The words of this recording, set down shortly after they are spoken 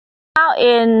Now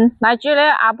in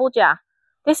Nigeria, Abuja,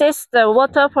 this is the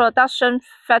water production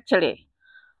factory.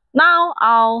 Now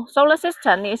our solar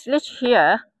system is reached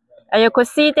here, and you could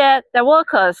see that the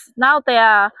workers, now they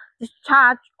are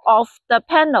discharged of the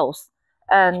panels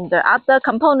and the other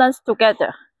components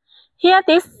together. Here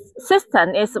this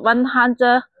system is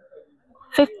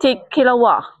 150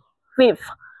 kilowatt with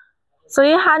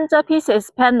 300 pieces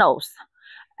panels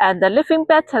and the lithium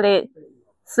battery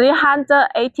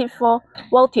 384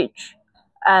 voltage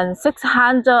and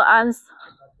 600 amps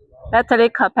battery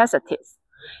capacities.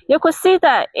 You could see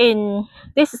that in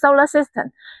this solar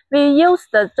system, we use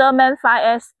the German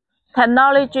 5S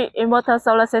technology inverter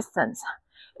solar systems.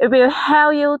 It will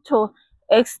help you to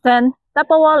extend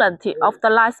double warranty of the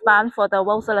lifespan for the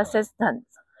whole solar systems.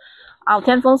 Our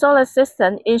Tanfon solar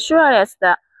system ensures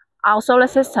that our solar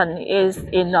system is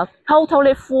in a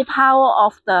totally full power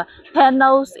of the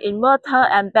panels, inverter,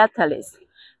 and batteries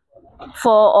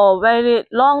for a very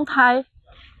long time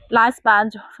lifespan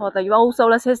for the whole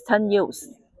solar system use.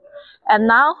 And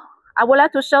now I would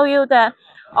like to show you that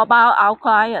about our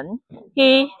client.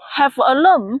 He have a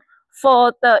room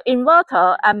for the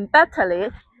inverter and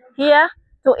battery here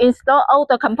to install all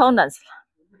the components.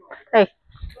 Hey.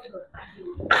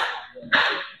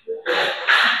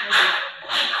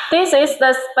 This is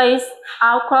the space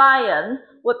our client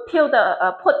would put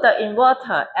the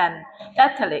inverter and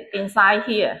battery inside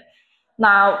here.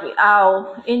 Now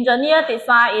our engineer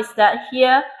design is that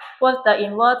here put the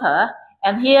inverter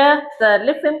and here the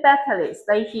lithium battery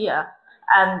stay here,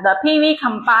 and the PV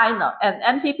combiner and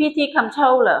MPPT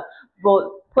controller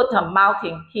will put a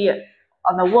mounting here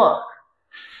on the wall.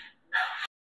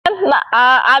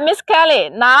 I'm Miss Kelly.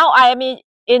 Now I am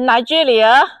in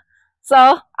Nigeria,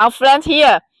 so our friend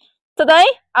here. Today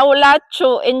I would like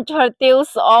to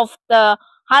introduce of the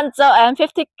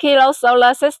 150 kilo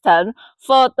solar system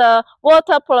for the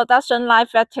water production line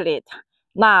factory.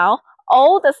 Now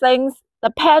all the things, the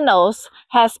panels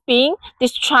has been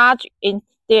discharged in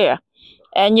there,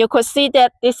 and you could see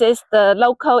that this is the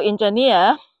local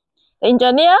engineer. The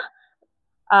engineer,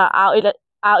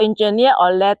 our engineer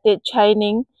already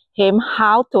training him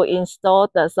how to install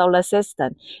the solar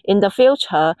system. In the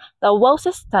future, the whole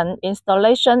system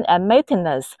installation and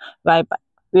maintenance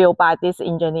will by this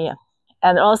engineer,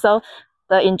 and also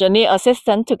the engineer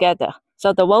assistant together.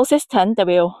 So the whole system, they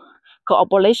will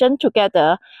cooperation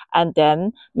together and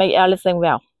then make everything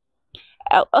well.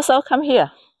 Also come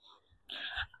here.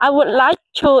 I would like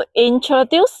to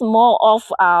introduce more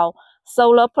of our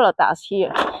solar products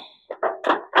here.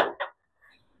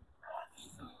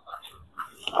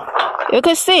 You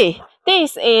can see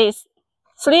this is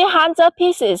 300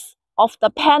 pieces of the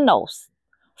panels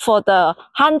for the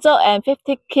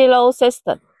 150 kilo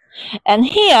system. And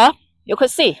here you can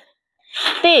see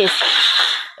this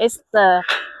is the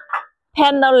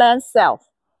panel length cell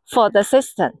for the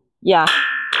system. Yeah,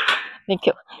 thank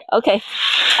you. Okay,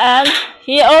 and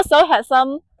he also has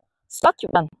some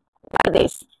socket one like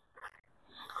this.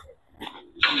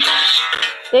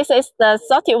 This is the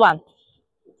socket one.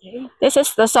 This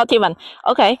is the socket one.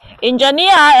 Okay,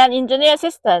 engineer and engineer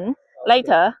assistant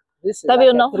later they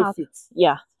will know how.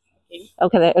 Yeah.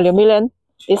 Okay, the aluminum.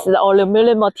 This is the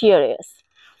aluminum materials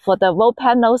for the wall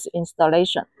panels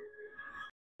installation.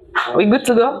 We good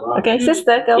to go? Okay,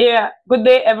 sister, go. Yeah. Good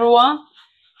day, everyone.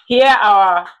 Here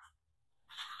our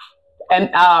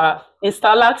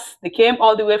installers. They came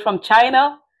all the way from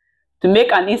China to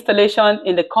make an installation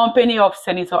in the company of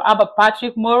Senator Abba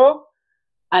Patrick Moro.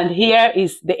 And here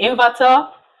is the inverter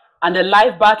and the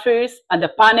live batteries and the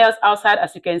panels outside,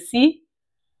 as you can see,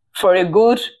 for a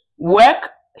good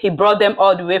work. He brought them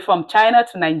all the way from China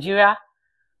to Nigeria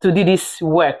to do this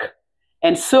work.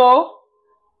 And so,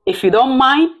 if you don't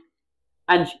mind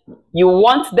and you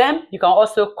want them, you can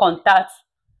also contact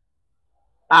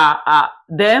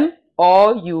them,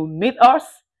 or you meet us.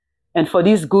 And for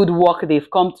this good work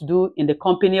they've come to do in the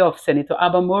company of Senator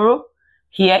Abba Moro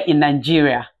here in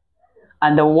Nigeria.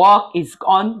 And the work is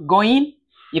ongoing.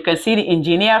 You can see the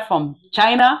engineer from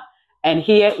China, and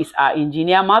here is our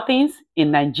engineer Martins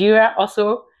in Nigeria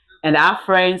also, and our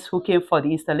friends who came for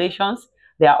the installations.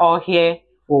 They are all here.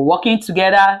 We're working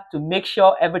together to make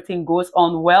sure everything goes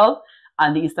on well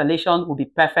and the installation will be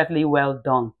perfectly well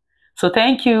done. So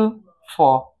thank you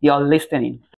for your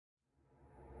listening.